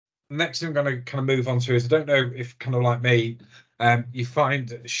the next thing I'm going to kind of move on to is, I don't know if kind of like me, you find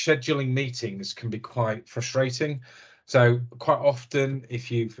scheduling meetings can be quite frustrating. So quite often, if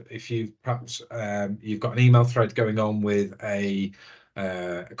you've perhaps you've got an email thread going on with a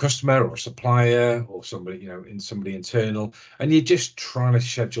customer or a supplier or somebody, you know, somebody internal, and you're just trying to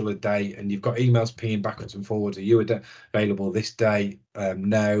schedule a date, and you've got emails pinging backwards and forwards. Are you available this day?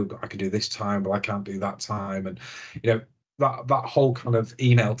 No, I can do this time, but I can't do that time. And you know, that whole kind of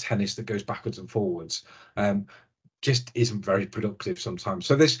email tennis that goes backwards and forwards just isn't very productive sometimes.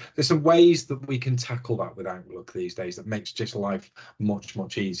 So there's some ways that we can tackle that with Outlook these days that makes just life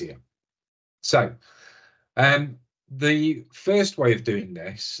much easier. So the first way of doing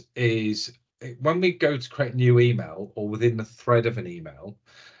this is when we go to create a new email or within the thread of an email,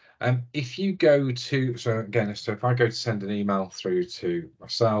 if you go to, so again, so if I go to send an email through to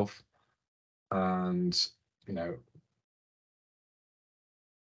myself and, you know,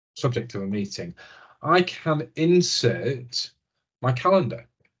 subject to a meeting, I can insert my calendar.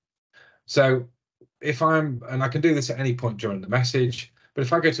 So if and I can do this at any point during the message, but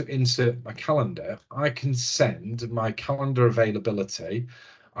if I go to insert my calendar, I can send my calendar availability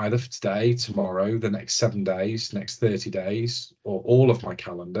either for today, tomorrow, the next 7 days, next 30 days, or all of my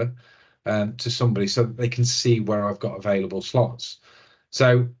calendar to somebody so that they can see where I've got available slots.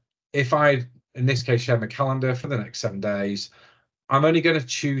 So if I, in this case, share my calendar for the next 7 days, I'm only going to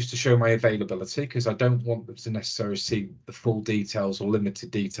choose to show my availability because I don't want them to necessarily see the full details or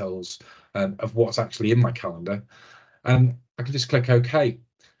limited details of what's actually in my calendar. And I can just click OK.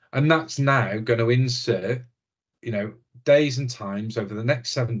 And that's now going to insert, you know, days and times over the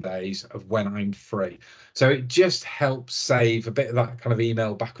next 7 days of when I'm free. So it just helps save a bit of that kind of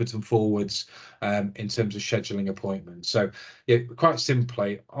email backwards and forwards in terms of scheduling appointments. So yeah, quite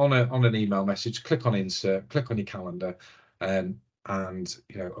simply on an email message, click on insert, click on your calendar, and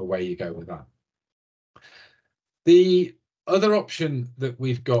you know, away you go with that. The other option that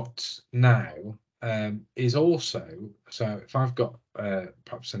we've got now is also, so if I've got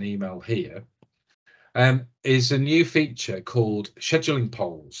perhaps an email here, is a new feature called scheduling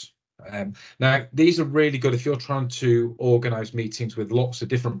polls. Now, these are really good if you're trying to organise meetings with lots of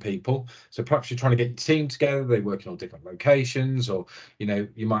different people. So perhaps you're trying to get your team together, they're working on different locations, or you know,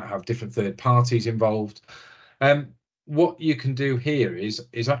 you might have different third parties involved. What you can do here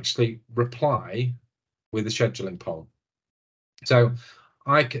is actually reply with a scheduling poll. So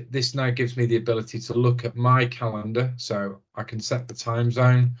this now gives me the ability to look at my calendar, so I can set the time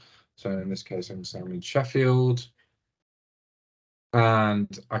zone. So in this case, I'm in Sheffield,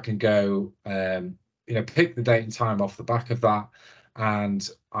 and I can go, you know, pick the date and time off the back of that, and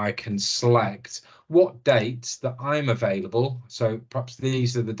I can select what dates that I'm available. So perhaps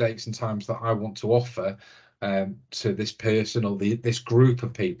these are the dates and times that I want to offer to this person or this group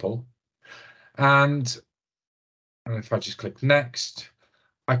of people. And if I just click next,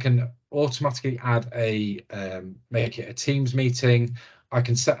 I can automatically add make it a Teams meeting. I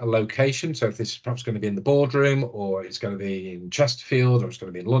can set a location. So if this is perhaps going to be in the boardroom, or it's going to be in Chesterfield, or it's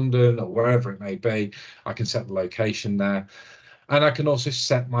going to be in London, or wherever it may be, I can set the location there. And I can also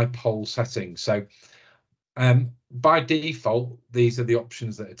set my poll settings. So by default, these are the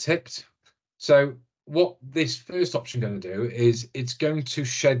options that are ticked. So what this first option is going to do is it's going to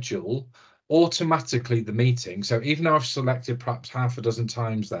schedule automatically the meeting. So even though I've selected perhaps half a dozen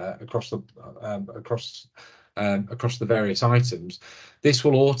times there across the various items, this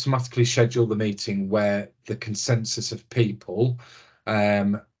will automatically schedule the meeting where the consensus of people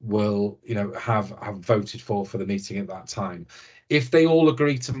will, you know, have voted for the meeting at that time. If they all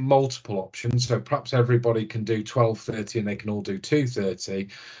agree to multiple options, so perhaps everybody can do 12:30 and they can all do 2:30,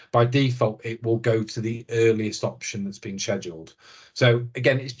 by default it will go to the earliest option that's been scheduled. So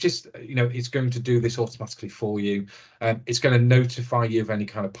again, it's just, you know, it's going to do this automatically for you. It's going to notify you of any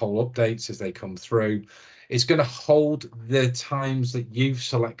kind of poll updates as they come through. It's going to hold the times that you've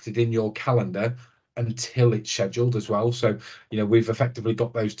selected in your calendar until it's scheduled as well. So, you know, we've effectively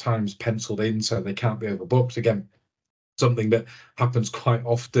got those times penciled in so they can't be overbooked. Again, something that happens quite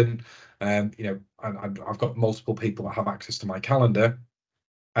often. You know, I've got multiple people that have access to my calendar,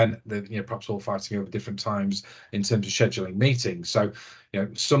 and they're, you know, perhaps all fighting over different times in terms of scheduling meetings. So, you know,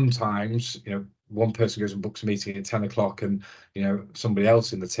 sometimes, you know, one person goes and books a meeting at 10 o'clock, and you know, somebody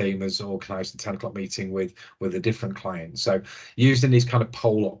else in the team has organised a 10 o'clock meeting with a different client. So using these kind of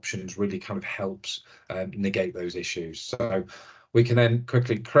poll options really kind of helps negate those issues. So we can then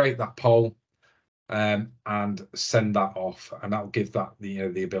quickly create that poll and send that off, and that'll give that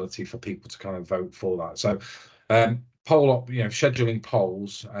the ability for people to kind of vote for that. So scheduling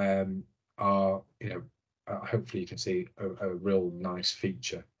polls are, you know, hopefully you can see a real nice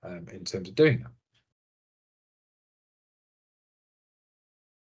feature in terms of doing that.